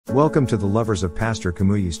Welcome to the lovers of Pastor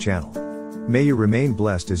Kumuyi's channel. May you remain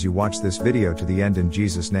blessed as you watch this video to the end in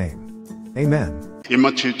Jesus' name. Amen. In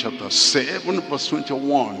Matthew chapter 7 verse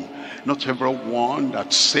 21, not everyone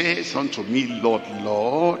that says unto me, Lord,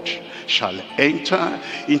 Lord, shall enter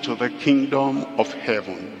into the kingdom of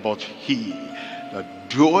heaven, but he that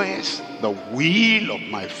doeth the will of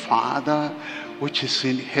my Father which is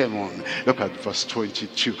in heaven. Look at verse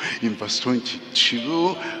 22. In verse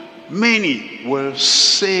 22, many will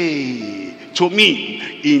say to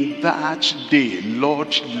me in that day,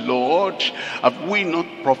 Lord, Lord, have we not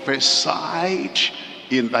prophesied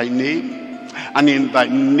in thy name? And in thy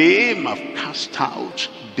name have cast out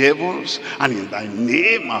devils, and in thy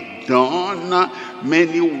name have done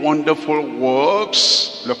many wonderful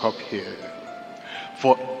works. Look up here.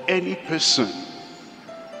 For any person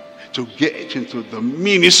to get into the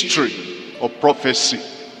ministry of prophecy,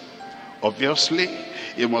 obviously,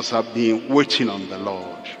 he must have been waiting on the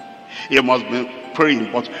Lord. He must be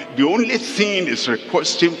praying. But the only thing is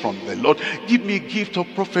requesting from the Lord, give me a gift of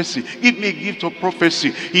prophecy. Give me a gift of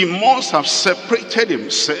prophecy. He must have separated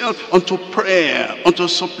himself unto prayer, unto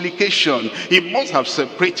supplication. He must have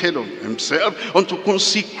separated himself unto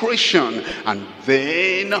consecration. And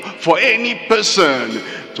then for any person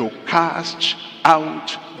to cast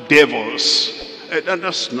out devils. And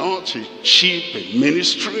that's not a cheap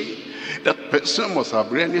ministry. That person must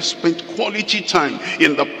have really spent quality time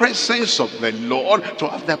in the presence of the Lord to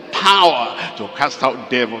have the power to cast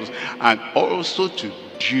out devils and also to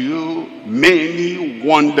do many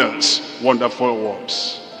wonders, wonderful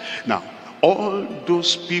works. Now, all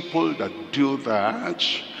those people that do that,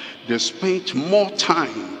 they spent more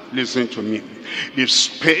time, listen to me, they've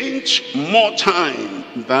spent more time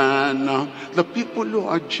than the people who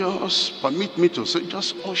are just, permit me to say,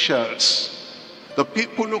 just ushers. The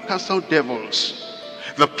people who cast out devils,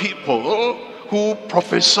 the people who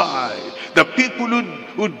prophesy, the people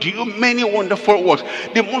who do many wonderful works,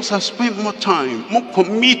 they must have spent more time, more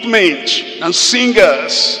commitment than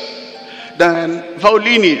singers, than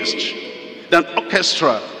violinists, than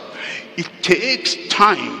orchestra. It takes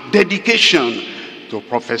time, dedication to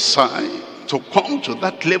prophesy, to come to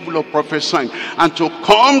that level of prophesying, and to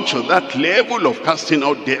come to that level of casting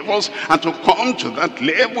out devils, and to come to that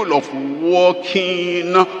level of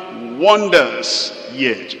working wonders.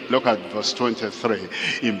 Yet, look at verse 23.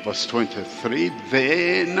 In verse 23,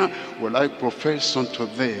 then will I profess unto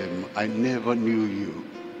them, I never knew you.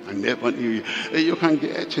 I never knew you. You can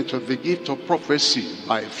get into the gift of prophecy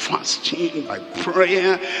by fasting, by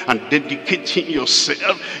prayer, and dedicating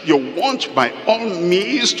yourself. You want by all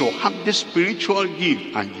means to have this spiritual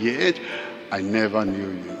gift, and yet I never knew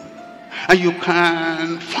you. And you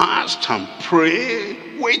can fast and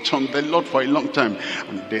pray, wait on the Lord for a long time,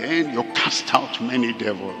 and then you cast out many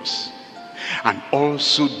devils and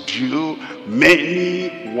also do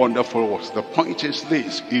many wonderful works. The point is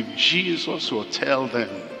this: if Jesus will tell them,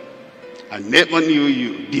 I never knew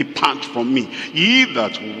you, depart from me, ye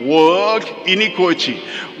that work iniquity,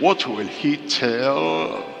 what will he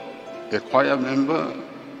tell a choir member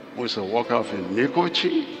who is a worker of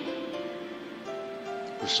iniquity,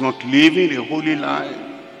 who's not living a holy life?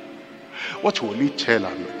 What will he tell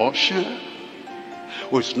an usher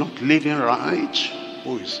who is not living right,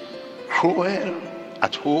 who is cruel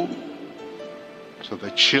at home, to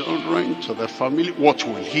the children, to the family? What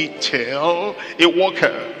will he tell a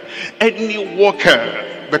worker? Any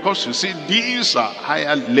worker. Because you see, these are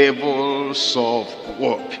higher levels of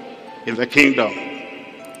work in the kingdom.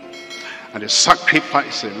 And they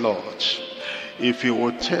sacrifice a lot. If you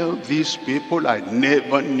will tell these people, I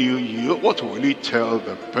never knew you, what will he tell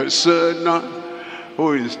the person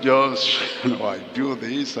who is just, I do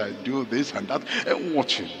this and that? And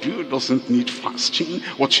what you do doesn't need fasting.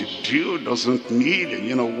 What you do doesn't need,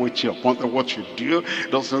 waiting upon them. What you do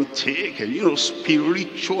doesn't take,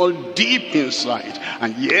 spiritual deep insight.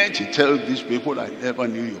 And yet he tells these people, I never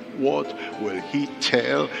knew you. What will he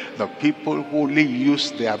tell the people who only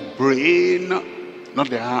use their brain, not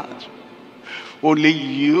their heart? Only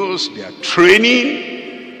use their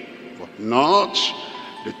training, but not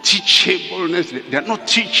the teachableness. They are not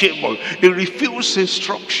teachable. They refuse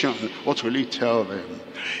instruction. What will he tell them?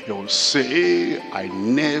 He will say, I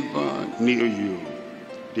never knew you.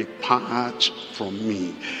 Depart from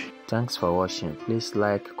me. Thanks for watching. Please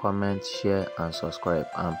like, comment, share and subscribe.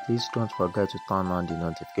 And please don't forget to turn on the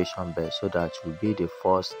notification bell so that you'll be the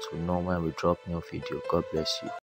first to know when we drop new video. God bless you.